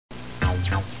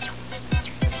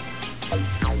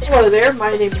Hello there,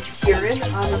 my name is Kieran.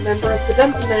 I'm a member of the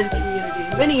Denpa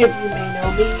community. Many of you may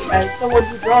know me as someone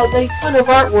who draws a ton of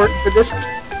artwork for this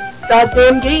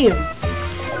goddamn game.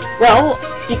 Well,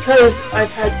 because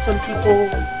I've had some people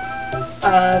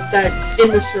that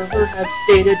in the server have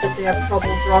stated that they have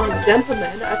trouble drawing Denpa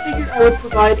men, I figured I would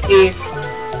provide a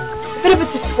bit of a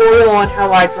tutorial on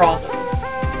how I draw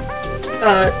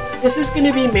them. This is going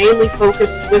to be mainly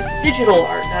focused with digital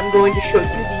art, and I'm going to show you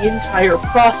the entire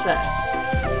process.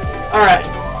 Alright,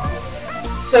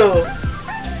 so,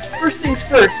 first things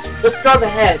first, let's draw the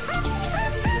head.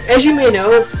 As you may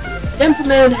know, Denpa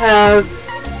men have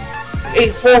a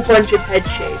whole bunch of head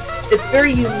shapes. It's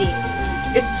very unique.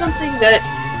 It's something that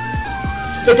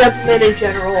the Denpa men in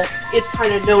general is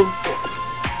kind of known for.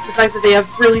 The fact that they have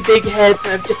really big heads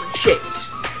and have different shapes.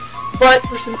 But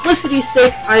for simplicity's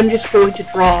sake, I'm just going to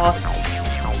draw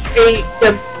a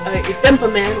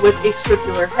Denpa man with a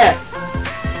circular head.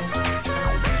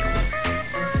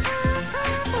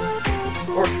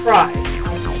 Or try.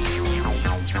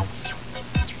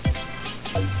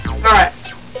 Alright,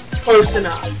 close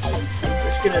enough.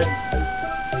 Just gonna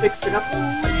fix it up a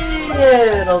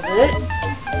little bit.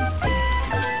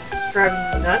 It's driving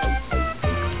me nuts.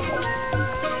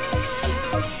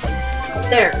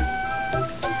 There.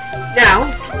 Now,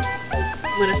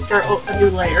 I'm going to start a new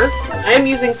layer. I am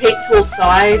using Paint Tool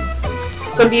Side.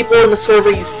 Some people in the server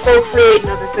use Procreate and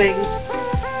other things.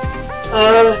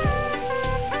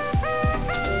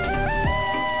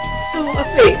 So, a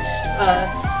face.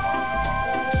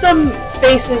 Some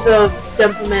faces of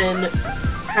Denpa men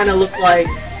kind of look like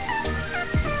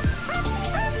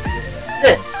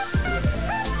this.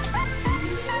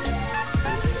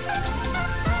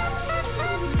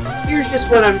 Here's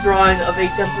just what I'm drawing of a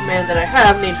Denpa man that I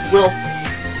have named Wilson.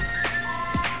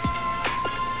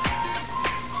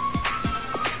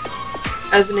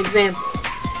 As an example,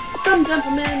 some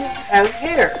Denpa men have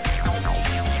hair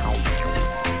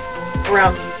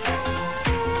around these heads.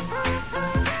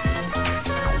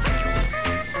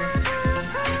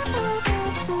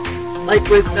 Like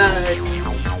with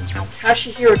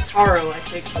Kashihiro Taro, I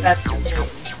think that's his name.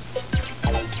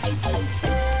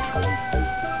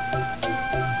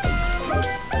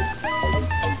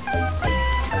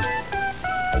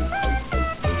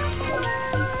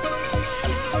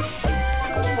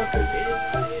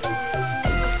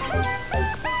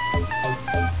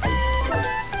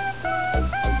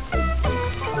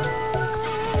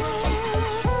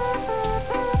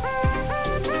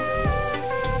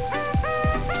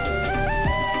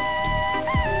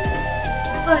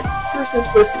 But for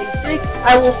simplicity's sake,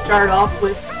 I will start off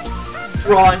with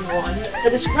drawing one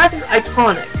that is rather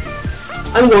iconic.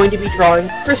 I'm going to be drawing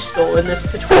Crystal in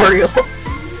this tutorial.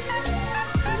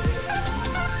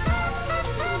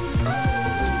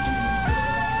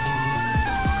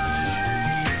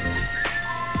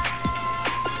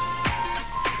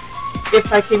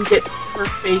 If I can get her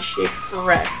face shape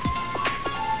correct.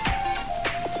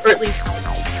 Or at least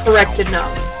correct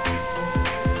enough.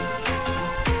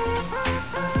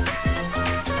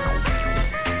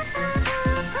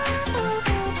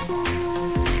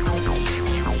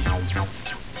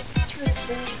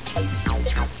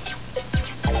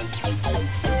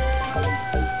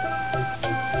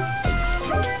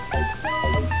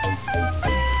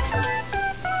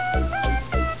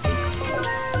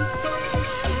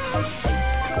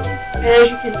 And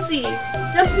as you can see,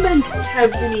 Denpa men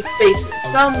have unique faces.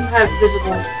 Some have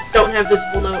don't have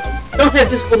visible nose.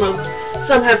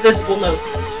 Some have visible noses.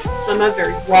 Some have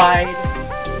very wide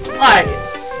eyes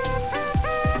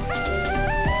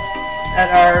that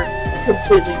are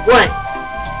completely blank.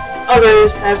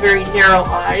 Others have very narrow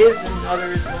eyes, and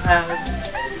others will have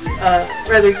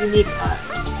rather unique eyes.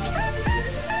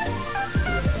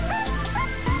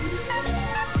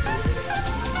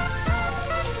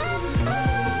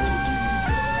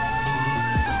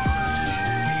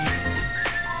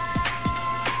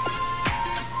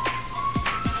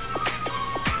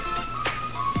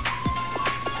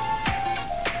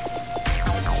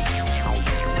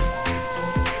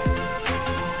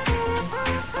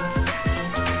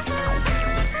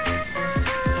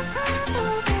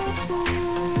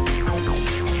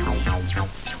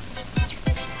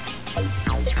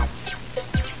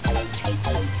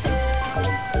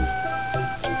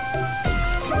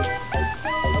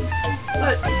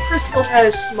 Crystal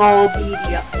has small beady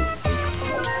eyes.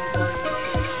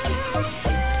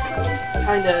 I'm going to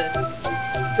kind of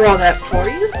draw that for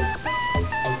you.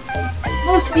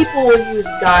 Most people will use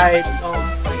guides on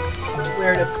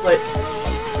where to put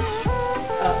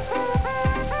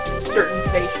certain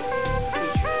facial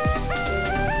features.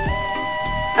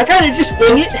 I kind of just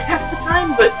wing it half the time.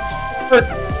 time, but for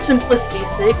simplicity's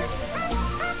sake,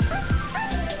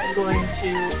 I'm going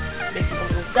to make a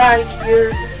little guide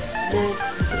here, and then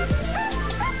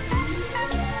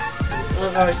I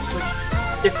love how I switched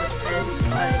different things.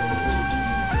 I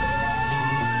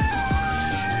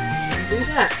can do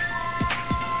that.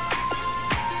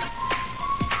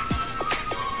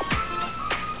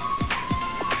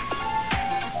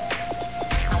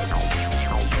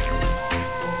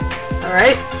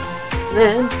 Alright,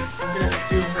 then I'm going to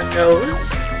do her nose.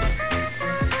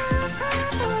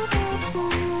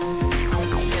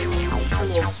 Her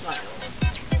little smile.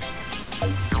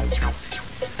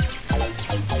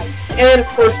 And of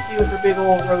course do her big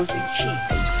old rosy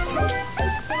cheeks.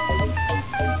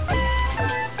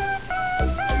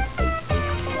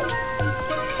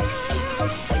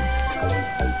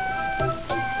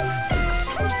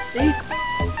 See?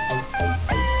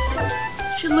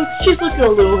 She's looking a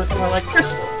little bit more like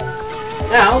Crystal.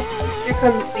 Now, here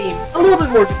comes a little bit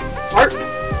more difficult part,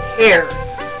 hair.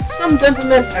 Some Denpa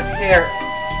men have hair.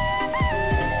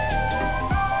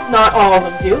 Not all of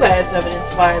them do, as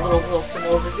evidenced by little Wilson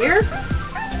over here.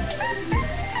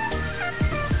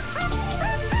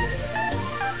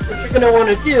 What you're going to want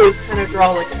to do is kind of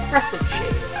draw like a crescent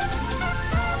shape.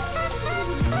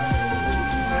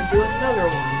 I'm going to do another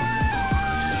one.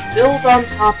 Build on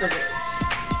top of it.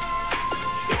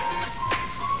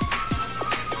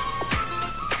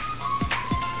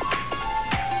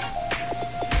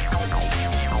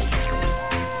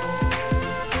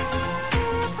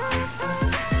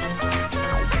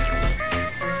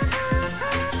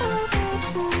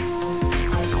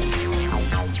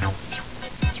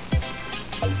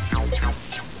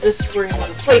 This is where you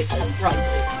want to place it, roughly.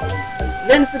 And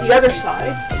then for the other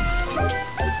side,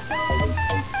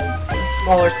 a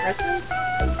smaller crescent,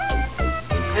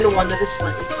 and one that is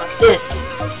slightly tucked in.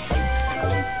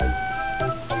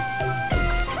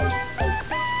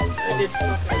 I did fuck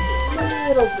up a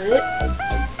little bit.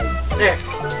 There.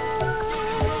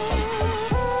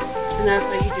 And that's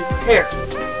how you do the hair.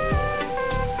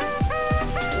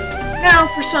 Now,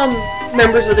 for some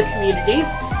members of the community,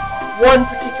 one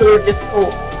particular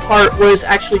difficult part was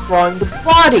actually drawing the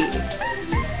body.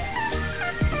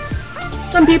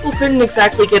 Some people couldn't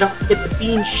exactly get the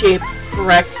bean shape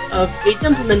correct of a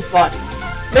Denpa man's body.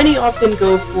 Many often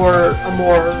go for a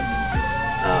more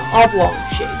oblong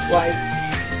shape, like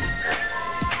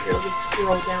here, let me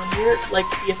scroll down here, like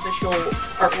the official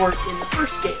artwork in the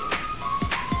first game.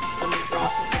 Let me draw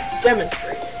something to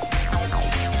demonstrate it.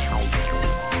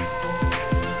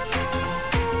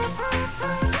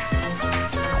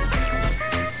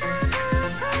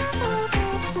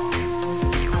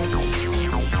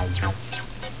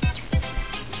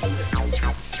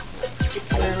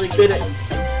 Good at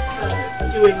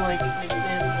doing like an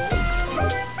example.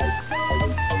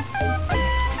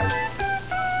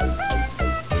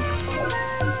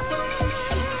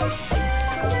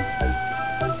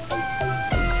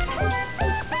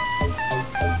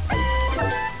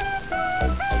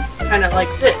 Kind of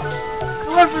like this.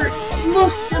 However,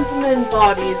 most Denpa men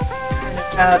bodies kind of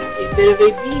have a bit of a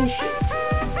bean shape.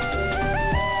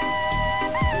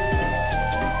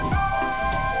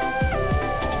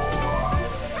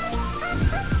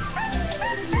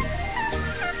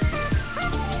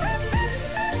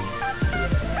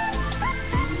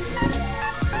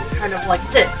 Kind of like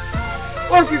this.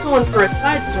 Or if you're going for a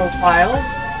side profile,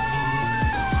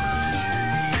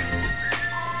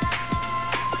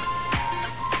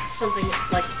 something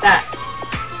like that.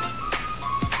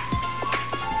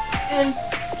 And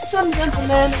some Denpa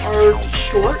men are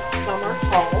short, some are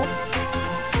tall.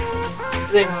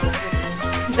 They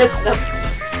messed up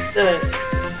the...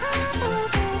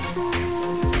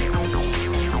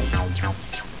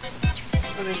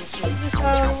 Let me just move this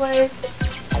out of the way.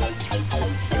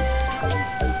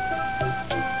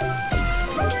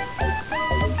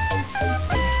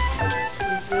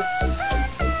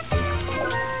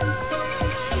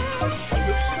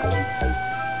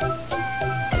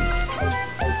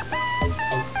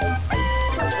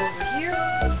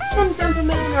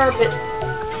 Are a bit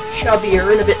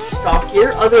chubbier and a bit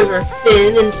stockier, others are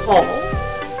thin and tall.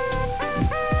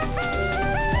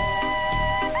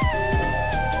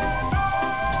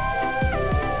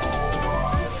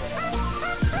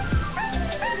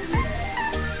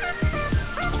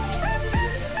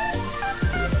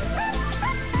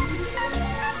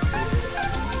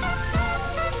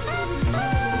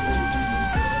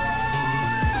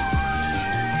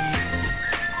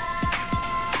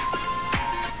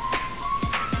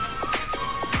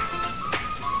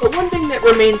 But one thing that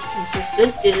remains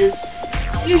consistent is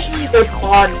usually their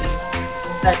body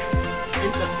that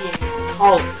ends up being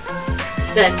taller.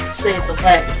 than, say, the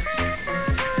legs.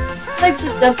 Legs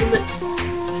of Denpa.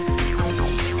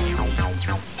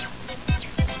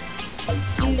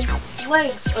 The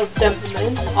legs of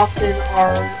Denpa often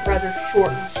are rather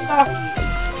short and stocky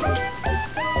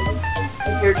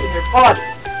compared to their body.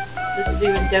 This is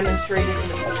even demonstrated in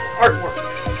the artwork.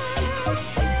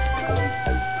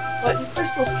 But in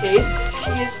Crystal's case,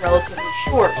 she is relatively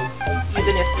short,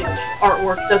 even if the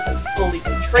artwork doesn't fully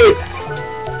portray that.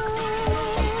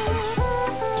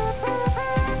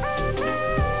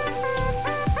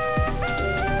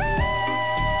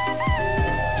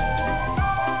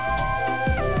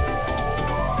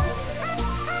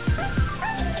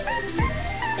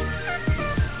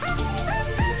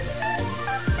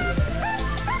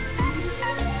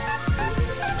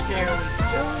 There we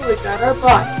go, we got our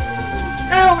body.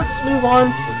 Now let's move on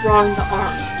to drawing the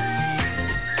arms.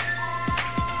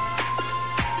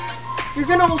 You're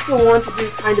going to also want to do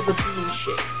kind of a bean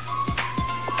shape.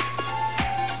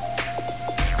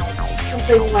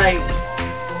 Something like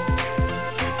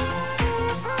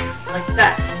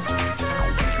that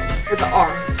for the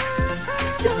arm.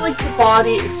 It's like the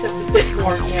body except a bit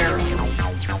more narrow.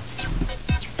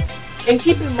 And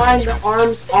keep in mind the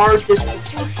arms are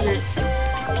disproportionate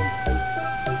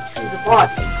to the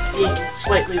body, being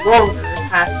slightly longer and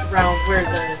passed around where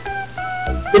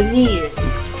the knee is.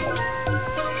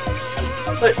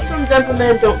 But some Denpa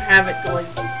men don't have it going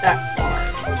that far,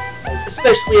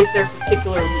 especially if they're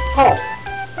particularly tall.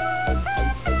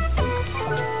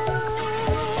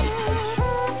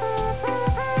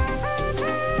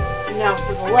 And now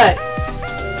for the legs.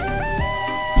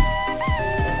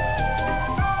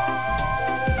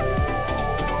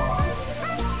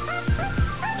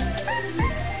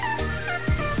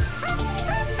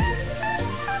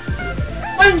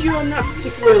 Mind you, I'm not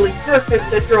particularly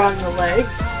perfect at drawing the legs.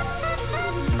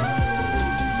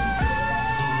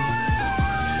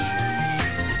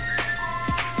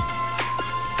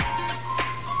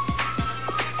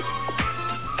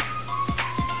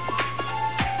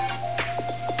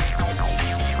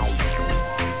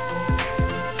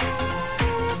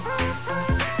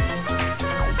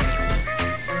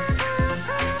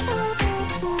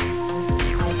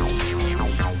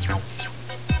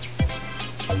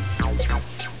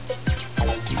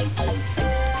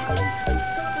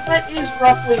 That is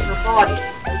roughly her body.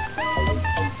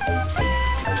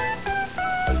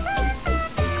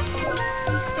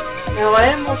 Now I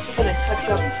am also going to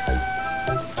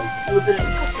do a bit of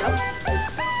touch-up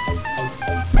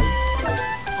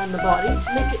on the body to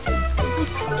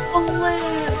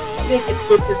make it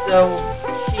look as though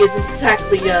she isn't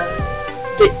exactly a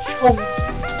bit chunky.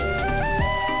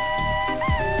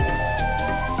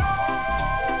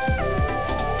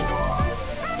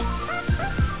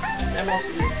 I'm also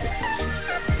going to fix up some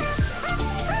stuff on this stuff.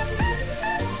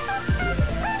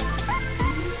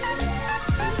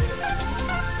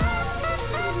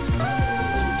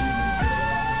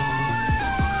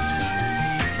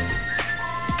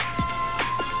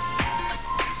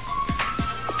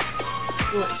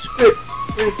 You want to script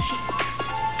very cheap.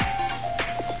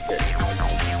 Good.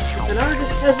 If an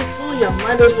artist has a tool, you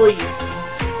might as well use it.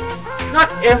 Not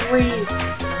every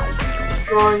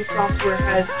drawing software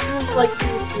has tools like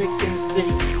these to make things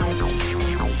video.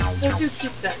 So do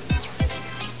keep that in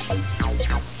mind.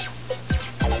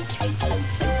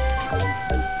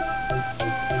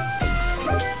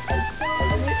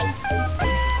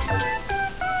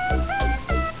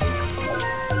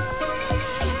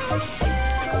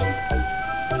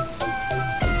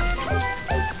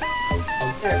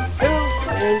 There we go,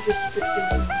 and just fixing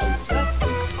some things up.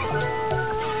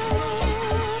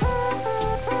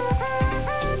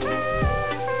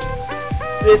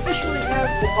 We officially have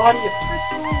the body of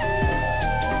Crystal.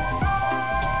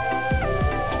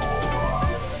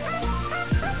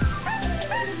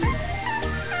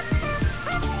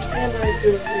 And I do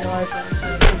realize that I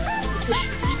said some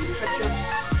additional touch-ups.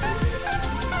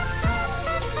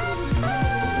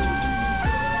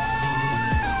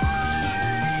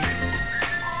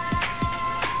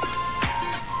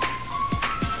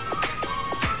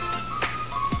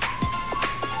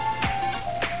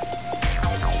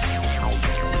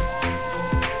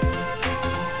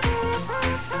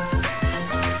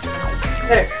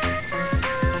 There.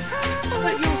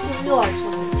 But you also realize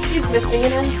something. She's missing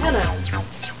an antenna.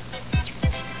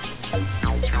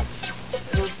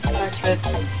 It was the fact that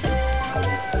didn't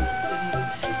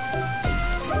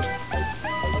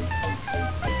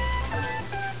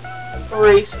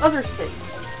erase other things.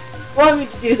 Allow me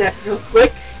to do that real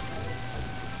quick.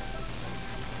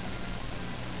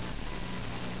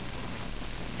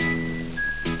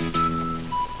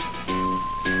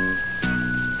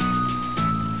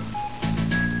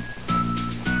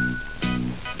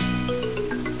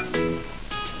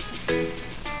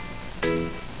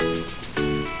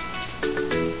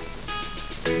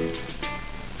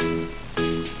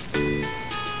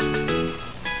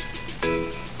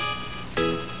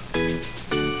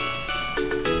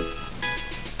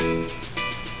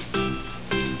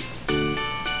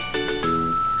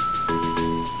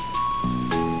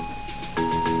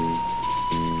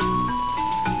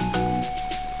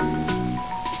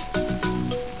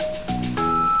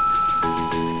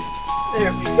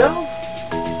 There we go.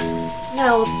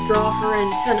 Now let's draw her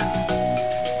antenna.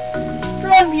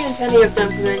 Drawing the antennae of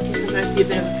Denpa can sometimes be a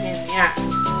bit of a pain in the ass.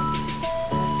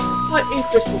 But in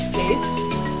Crystal's case,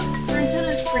 her antenna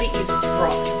is pretty easy to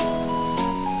draw.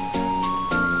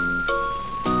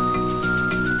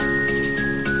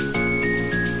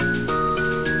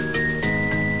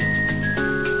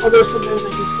 Although sometimes I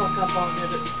do fuck up on it.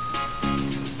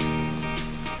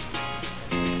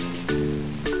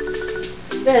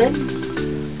 Then,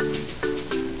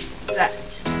 that.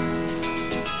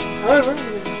 However, I'm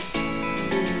going to just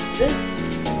move this.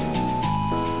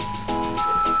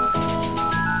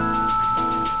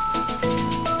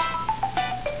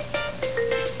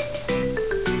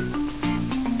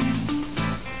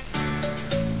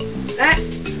 That.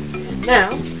 And now,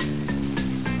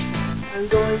 I'm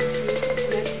going to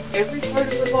connect every part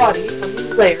of the body from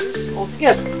these layers all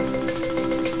together.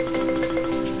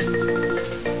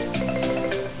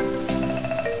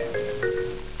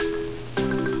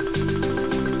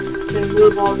 Then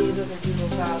move all these other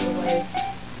doodles out of the way.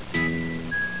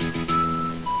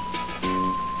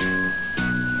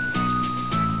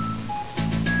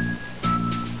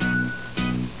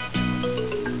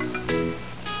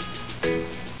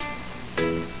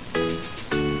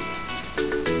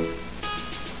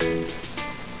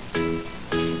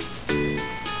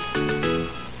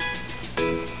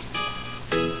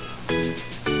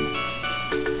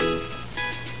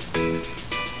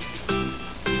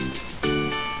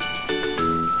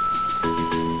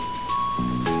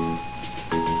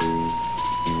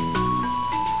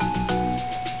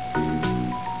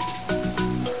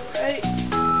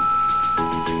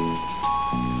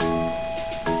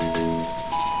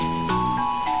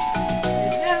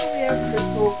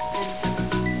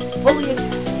 Fully attached.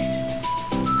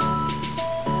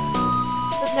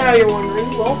 But now you're wondering,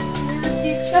 well, where's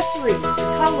the accessories, the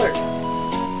color?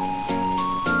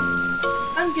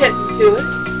 I'm getting to it.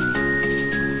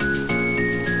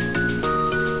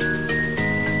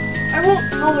 I won't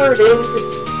color it in because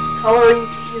coloring's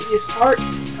the easiest part.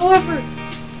 However,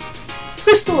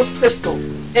 Crystal is Crystal,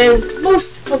 and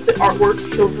most of the artwork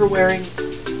showed her wearing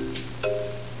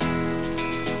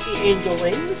the angel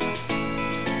wings,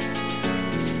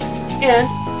 and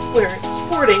where it's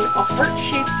sporting a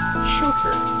heart-shaped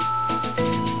choker.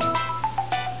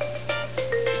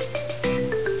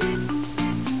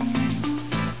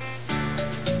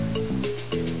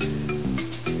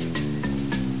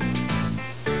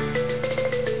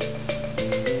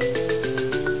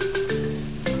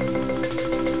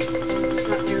 It's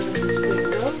not nearly this big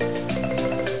though.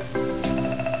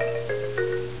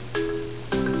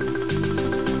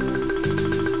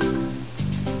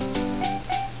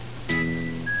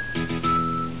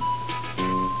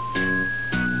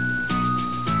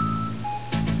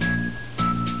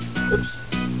 Oops.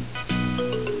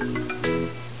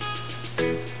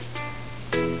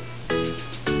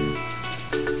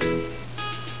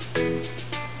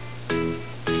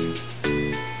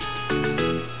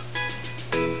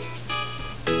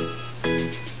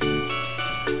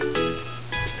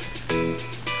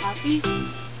 Copy,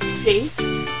 paste.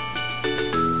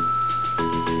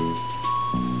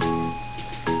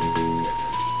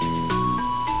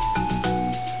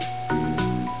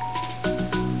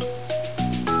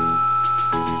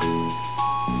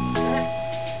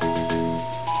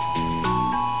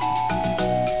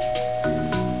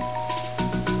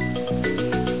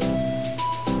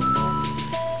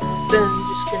 Then I'm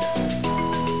just gonna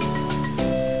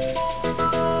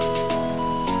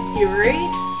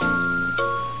erase.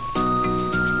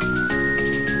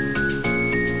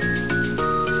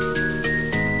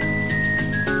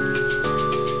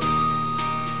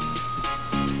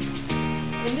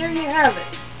 And there you have it,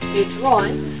 a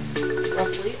drawing,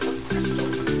 roughly, of Crystal.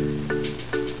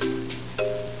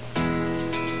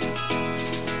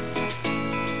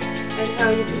 And how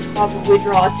you can probably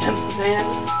draw a Denpa man.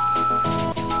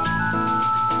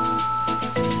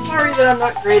 Sorry that I'm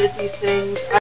not great at these things.